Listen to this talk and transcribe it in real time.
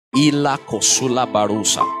Ila kosula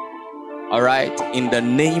barusa. All right, in the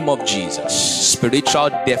name of Jesus, spiritual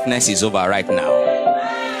deafness is over right now.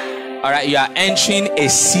 All right, you are entering a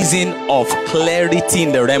season of clarity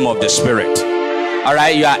in the realm of the spirit. All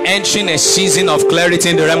right, you are entering a season of clarity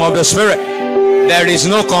in the realm of the spirit. There is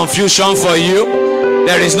no confusion for you.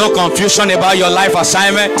 There is no confusion about your life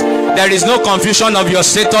assignment. There is no confusion of your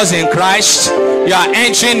status in Christ. You are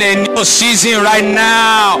entering a new season right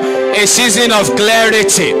now, a season of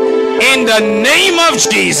clarity in the name of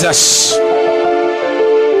Jesus.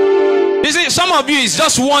 You see, some of you, it's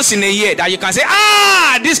just once in a year that you can say,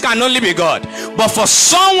 this can only be God. But for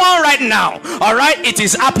someone right now, all right, it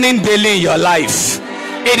is happening daily in your life.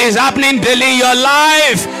 It is happening daily in your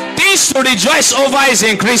life. Things to rejoice over is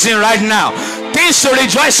increasing right now. Things to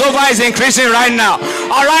rejoice over is increasing right now.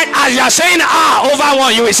 All right, as you're saying over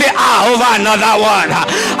one, you will say over another one.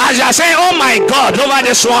 As you're saying, oh my God, over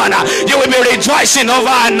this one, you will be rejoicing over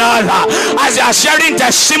another. As you're sharing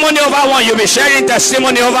testimony over one, you'll be sharing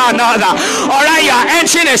testimony over another. All right, you're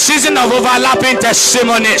entering a season of overlapping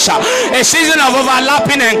testimonies, a season of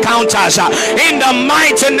overlapping encounters. In the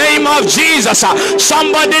mighty name of Jesus,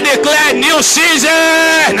 somebody declare new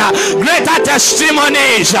season, greater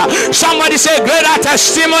testimonies. Somebody say greater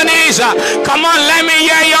testimonies. Come on, let me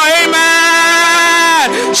hear your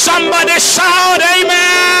amen. Somebody shout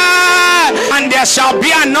amen. And there shall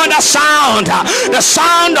be another sound, the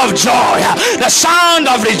sound of joy, the sound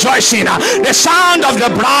of rejoicing, the sound of the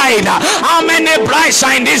bride. How many brides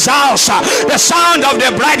are in this house? The sound of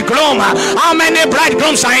the bridegroom. How many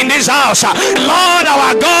bridegrooms are in this house? Lord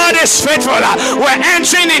our God is faithful. We're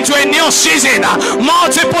entering into a new season.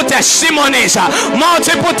 Multiple testimonies,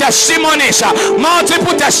 multiple testimonies,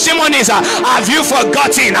 multiple testimonies. Have you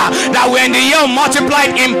forgotten that we're in the year of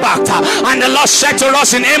multiplied impact? And the Lord said to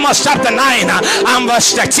us in Amos chapter 9 and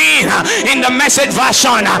verse 13 in the Message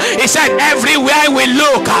version, he said, everywhere we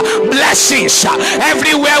look, blessings.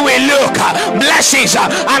 Everywhere we look, blessings.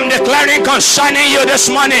 I'm declaring concerning you this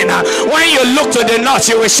morning, when you look to the north,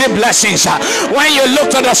 you will see blessings. When you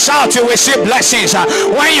look to the south, you will see blessings.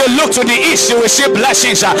 When you look to the east, you will see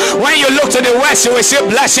blessings. When you look to the west, you will see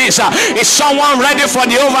blessings. Is someone ready for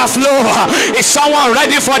the overflow? Is someone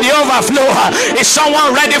ready for the overflow? Is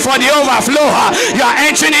someone ready for the overflow? You are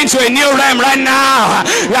entering into a new realm right now.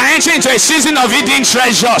 You are entering into a season of hidden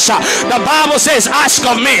treasures. The Bible says, ask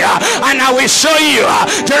of me and I will show you.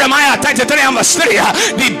 Jeremiah 33 and verse 3,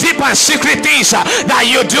 the deep and secret things that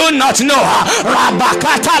you do not know.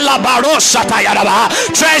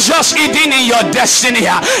 Treasures hidden in your destiny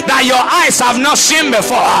that your eyes have not seen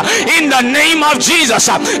before. In the name of Jesus,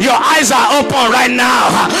 your eyes are open right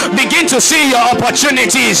now. Begin to see your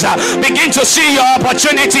opportunities. Begin to see your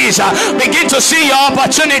opportunities. Begin to see your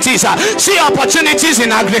opportunities. See opportunities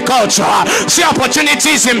in agriculture. See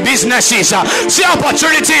opportunities in businesses. See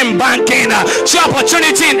opportunity in banking. See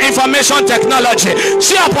opportunity in information technology.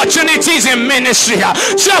 See opportunities in ministry.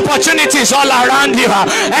 See opportunities all around you.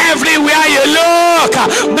 Everywhere you look,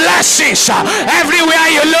 blessings. Everywhere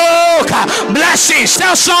you look, blessings.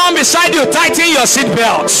 Tell someone beside you, tighten your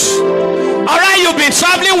seatbelts. Alright, you've been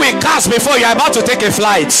traveling with cars before. You're about to take a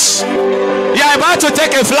flight. You're about to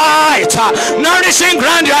take a flight. Nourishing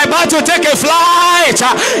ground, you're about to take a flight.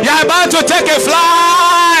 You're about to take a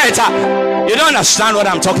flight. You don't understand what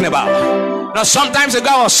I'm talking about. Now, sometimes ago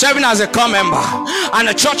I was serving as a core member, and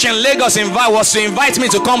a church in Lagos was to invite me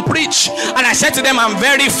to come preach, and I said to them, I'm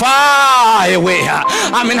very far away.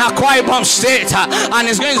 I'm in Akwa Ibom State, and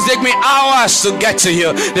it's going to take me hours to get to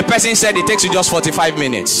you. The person said it takes you just 45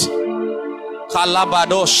 minutes. It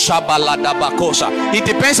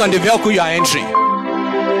depends on the vehicle you are entering.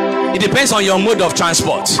 It depends on your mode of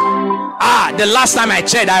transport. The last time I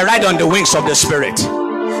checked, I ride on the wings of the Spirit.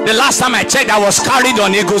 The last time I checked, I was carried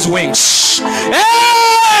on eagle's wings. Hey!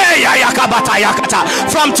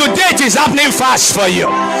 From today it is happening fast for you.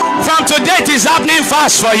 From today it is happening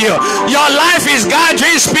fast for you. Your life is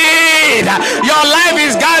gathering speed. Your life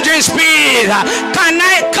is gathering speed. Can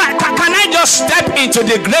I just step into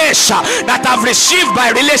the grace that I've received by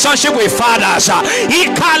relationship with fathers?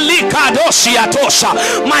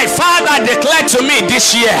 My father declared to me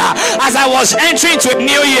this year, as I was entering to a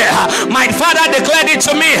new year, my father declared it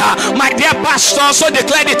to me. My dear pastor also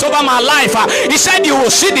declared it over my life. He said, you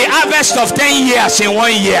will see the harvest of 10 years in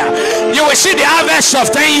 1 year. You will see the harvest of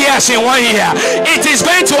 10 years in 1 year. It is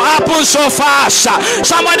going to happen so fast.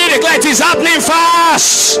 Somebody declared it is happening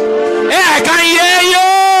fast. Hey, I can hear you.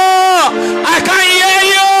 I can hear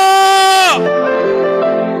you.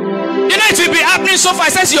 You know it will be happening so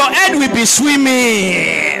fast. It says your head will be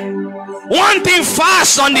swimming. One thing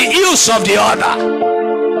fast on the heels of the other.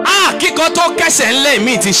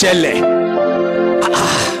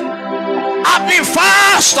 I've been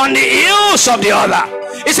fast on the heels of the other.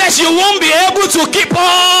 He says you won't be able to keep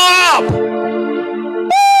up.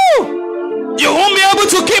 Woo! You won't be able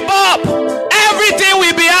to keep up. Everything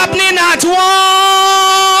will be happening at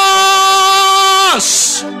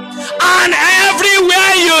once. And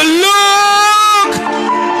everywhere you look,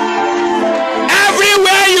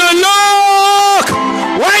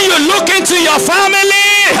 when you look into your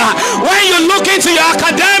family, when you look into your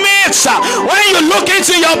academics, when you look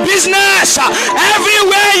into your business,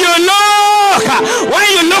 everywhere you look, when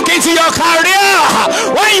you look into your career,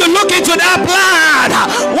 when you look into that plan,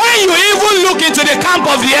 when you even look into the camp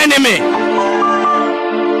of the enemy,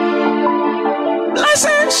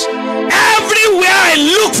 blessings everywhere I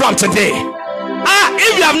look from today.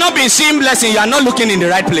 If you have not been seeing blessing, you are not looking in the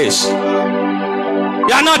right place.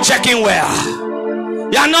 You are not checking well.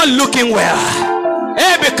 You are not looking well.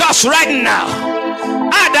 Because right now,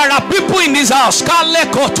 there are people in this house. There are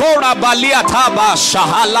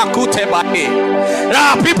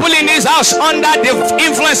people in this house under the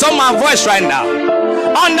influence of my voice right now.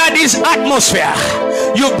 Under this atmosphere,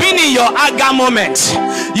 you've been in your anger moment.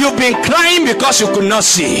 You've been crying because you could not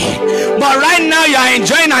see. But right now, you are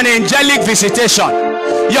enjoying an angelic visitation.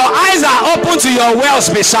 Your eyes are open to your wells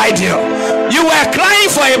beside you. You were crying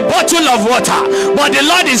for a bottle of water, but the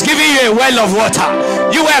Lord is giving you a well of water.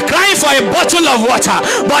 You were crying for a bottle of water,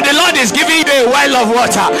 but the Lord is giving you a well of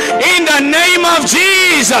water. In the name of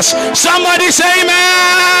Jesus, somebody say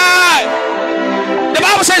amen. The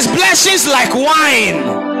Bible says blessings like wine,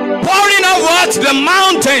 pouring over the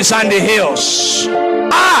mountains and the hills.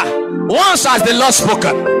 Once has the Lord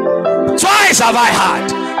spoken, twice have I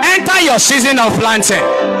heard. Enter your season of planting.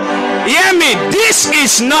 Hear me, this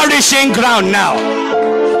is nourishing ground now.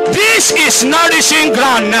 This is nourishing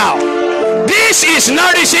ground now. This is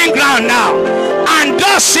nourishing ground now. And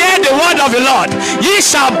thus saith the word of the Lord, ye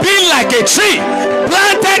shall be like a tree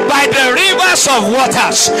planted by the rivers of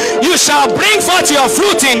waters. You shall bring forth your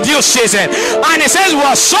fruit in due season. And it says,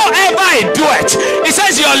 whatsoever I do it, it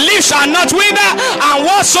says your leaf shall not wither, and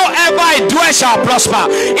whatsoever I do it shall prosper.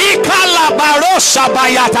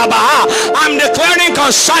 I'm declaring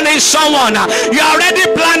concerning someone, you are already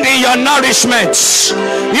planned in your nourishment.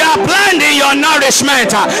 You are planned in your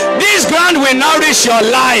nourishment. This ground will nourish your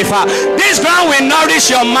life. This ground will nourish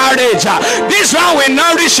your marriage. This ground will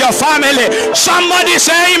nourish your family. Somebody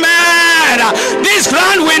say amen. This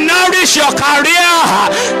ground will nourish your career.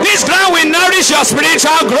 This ground will nourish your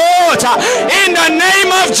spiritual growth. In the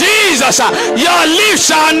name of Jesus, your leaf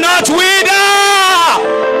shall not wither.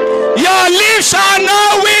 Your leaf shall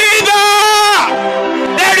not wither.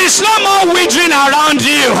 There is no more withering around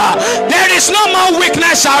you. There is no more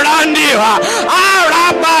weakness around you. Are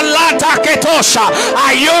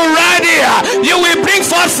you ready? You will bring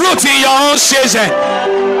forth fruit in your own season.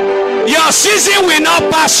 Your season will not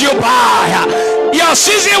pass you by. Your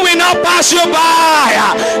season will not pass you by.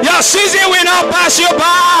 Your season will not pass you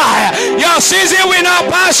by. Your season will not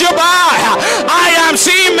pass you by. I am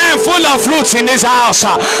seeing men full of fruits in this house.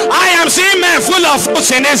 I am seeing men full of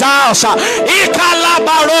fruits in this house. And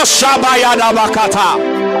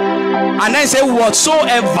then say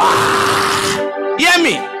whatsoever. Hear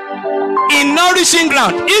me. In nourishing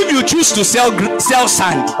ground, if you choose to sell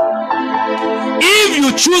sand, if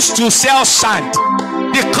you choose to sell sand,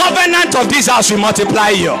 the covenant of this house will multiply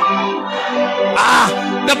you.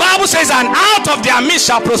 The Bible says, and out of their midst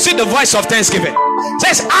shall proceed the voice of thanksgiving. It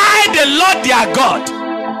says, I, the Lord their God,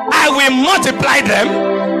 I will multiply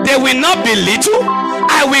them. They will not be little.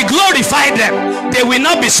 I will glorify them. They will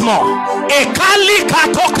not be small. Ekali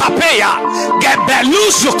kato kapeya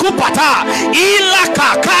gebeluzu kupata ila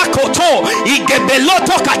kakakoto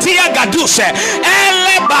igebeloto katia gaduse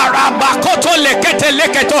ele barabakoto lekete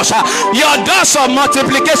leketosha. Your doors of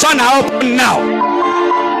multiplication are open now.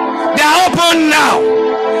 They are open now.